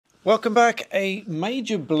Welcome back. A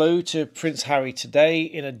major blow to Prince Harry today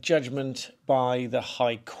in a judgment by the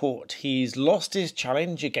High Court. He's lost his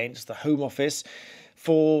challenge against the Home Office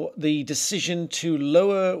for the decision to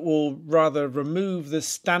lower, or rather remove, the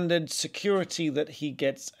standard security that he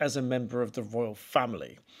gets as a member of the royal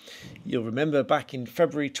family. You'll remember back in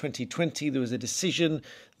February 2020 there was a decision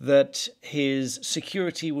that his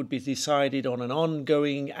security would be decided on an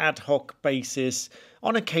ongoing ad hoc basis,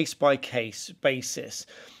 on a case-by-case basis.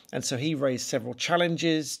 And so he raised several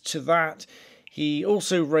challenges to that. He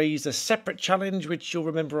also raised a separate challenge, which you'll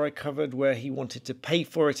remember I covered, where he wanted to pay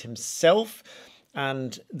for it himself.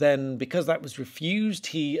 And then because that was refused,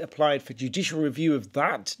 he applied for judicial review of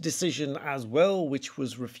that decision as well, which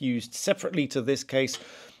was refused separately to this case.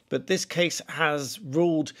 But this case has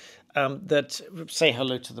ruled that, say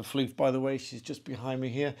hello to the floof, by the way, she's just behind me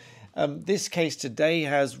here. This case today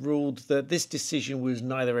has ruled that this decision was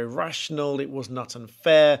neither irrational, it was not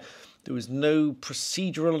unfair, there was no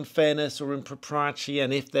procedural unfairness or impropriety,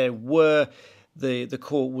 and if there were, the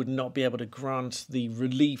court would not be able to grant the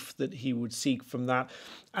relief that he would seek from that.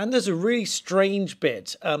 And there's a really strange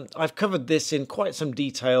bit. I've covered this in quite some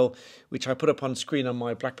detail, which I put up on screen on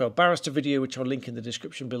my Black Belt Barrister video, which I'll link in the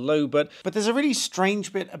description below. But there's a really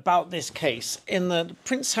strange bit about this case in that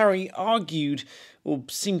Prince Harry argued, or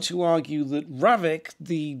seemed to argue, that RAVIC,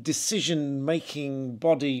 the decision-making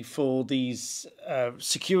body for these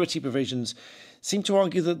security provisions, seemed to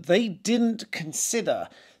argue that they didn't consider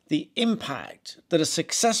the impact that a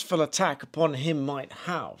successful attack upon him might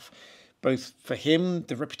have, both for him,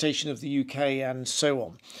 the reputation of the UK, and so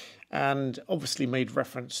on. And obviously made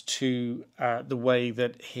reference to the way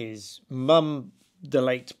that his mum, the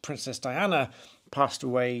late Princess Diana, passed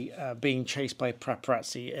away being chased by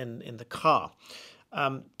paparazzi in the car.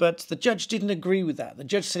 But the judge didn't agree with that. The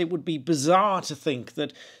judge said it would be bizarre to think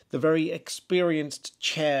that the very experienced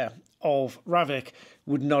chair of RAVIC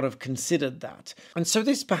would not have considered that. And so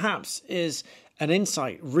this perhaps is an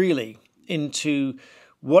insight really into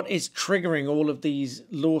what is triggering all of these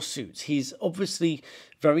lawsuits. He's obviously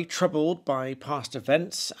very troubled by past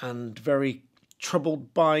events and very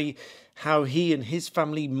troubled by how he and his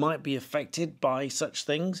family might be affected by such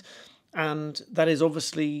things. And that has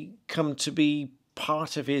obviously come to be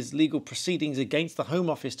part of his legal proceedings against the Home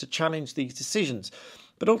Office to challenge these decisions.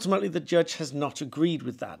 But ultimately the judge has not agreed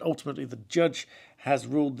with that. Ultimately the judge has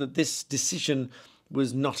ruled that this decision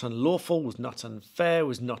was not unlawful, was not unfair,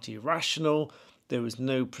 was not irrational. There was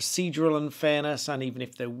no procedural unfairness, and even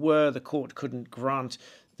if there were, the court couldn't grant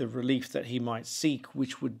the relief that he might seek,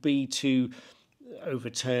 which would be to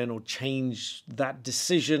overturn or change that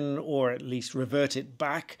decision, or at least revert it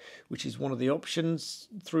back, which is one of the options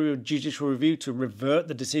through a judicial review, to revert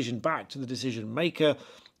the decision back to the decision maker,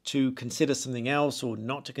 to consider something else, or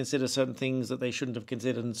not to consider certain things that they shouldn't have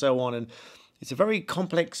considered, and so on. And it's a very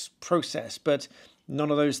complex process, but none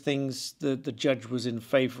of those things the judge was in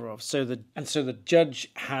favour of. So the judge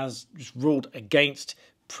has ruled against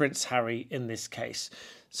Prince Harry in this case.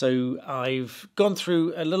 So I've gone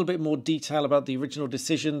through a little bit more detail about the original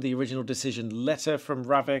decision letter from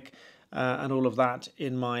RAVIC, and all of that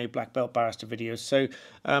in my Black Belt Barrister videos. So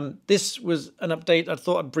this was an update I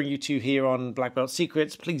thought I'd bring you to here on Black Belt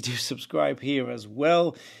Secrets. Please do subscribe here as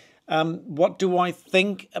well. What do I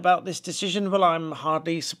think about this decision? Well, I'm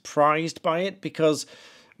hardly surprised by it, because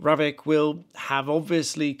RAVIC will have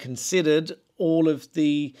obviously considered all of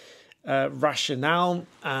the rationale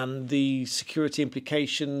and the security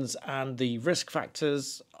implications and the risk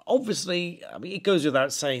factors. Obviously, I mean, it goes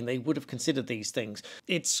without saying they would have considered these things.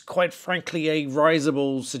 It's quite frankly a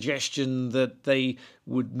risible suggestion that they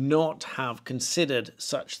would not have considered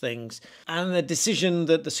such things. And the decision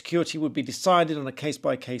that the security would be decided on a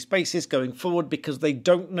case-by-case basis going forward, because they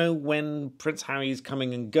don't know when Prince Harry is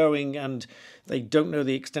coming and going, and they don't know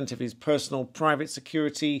the extent of his personal private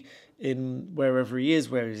security in wherever he is,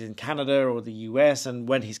 whether he's in Canada or the US, and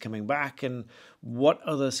when he's coming back, and what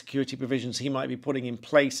other security provisions he might be putting in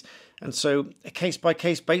place. And so a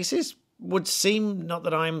case-by-case basis would seem, not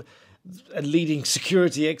that I'm a leading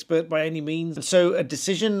security expert by any means, and so a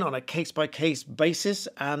decision on a case-by-case basis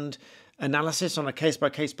and analysis on a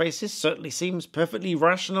case-by-case basis certainly seems perfectly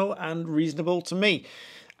rational and reasonable to me.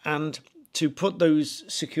 And to put those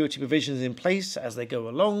security provisions in place as they go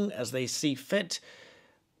along, as they see fit,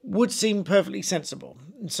 would seem perfectly sensible.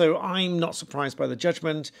 So I'm not surprised by the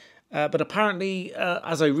judgment, but apparently,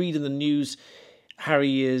 as I read in the news,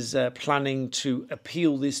 Harry is planning to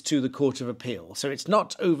appeal this to the Court of Appeal. So it's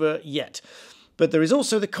not over yet. But there is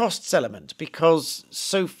also the costs element, because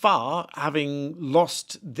so far, having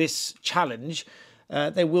lost this challenge,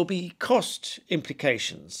 there will be cost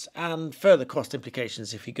implications and further cost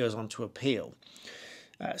implications if he goes on to appeal.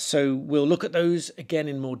 So we'll look at those again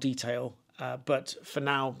in more detail. But for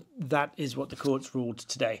now, that is what the court's ruled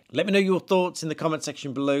today. Let me know your thoughts in the comment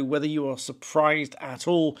section below, whether you are surprised at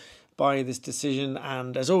all by this decision.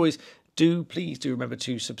 And as always, please do remember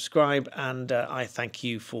to subscribe, and I thank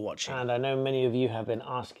you for watching. And I know many of you have been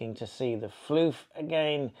asking to see the floof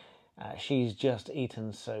again. She's just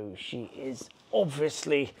eaten, so she is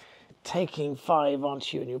obviously taking 5,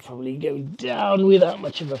 aren't you? And you'll probably go down without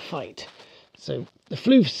much of a fight. So the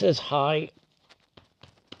floof says hi,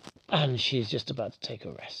 and she's just about to take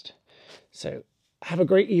a rest. So have a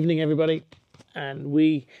great evening, everybody, and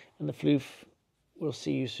we and the floof will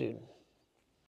see you soon.